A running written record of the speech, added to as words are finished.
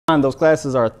Those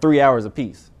classes are 3 hours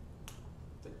apiece.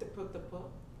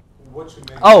 What you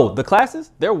mean? Oh, the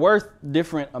classes? They're worth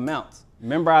different amounts.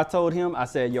 Remember I told him, I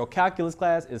said your calculus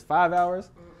class is 5 hours.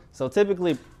 So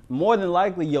typically, more than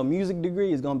likely, your music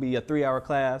degree is going to be a 3-hour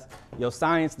class. Your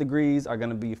science degrees are going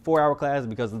to be 4-hour class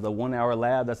because of the 1-hour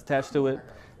lab that's attached to it.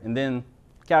 And then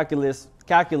calculus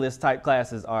type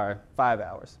classes are 5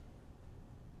 hours.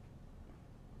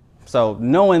 So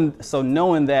knowing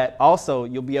that, also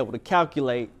you'll be able to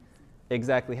calculate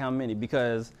exactly how many,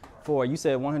 because for, you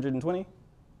said 120?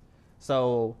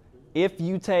 So if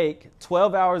you take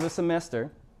 12 hours a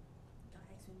semester,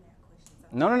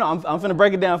 no, I'm going to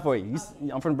break it down for you. I'm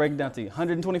going to break it down to you.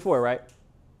 124, right?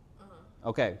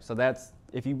 Okay, so that's,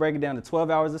 if you break it down to 12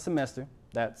 hours a semester,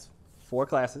 that's 4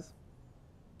 classes.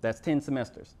 That's 10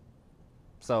 semesters.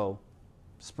 So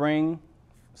spring,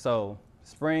 fall,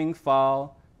 spring,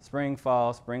 fall, spring,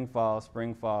 fall,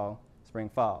 spring, fall, spring,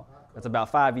 fall. That's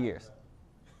about 5 years.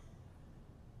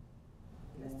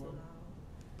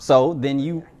 So then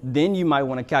you might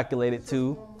want to calculate it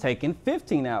to taking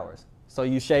 15 hours. So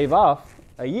you shave off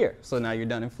a year. So now you're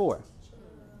done in 4.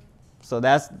 So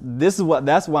that's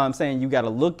why I'm saying you got to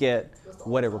look at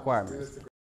what it requires.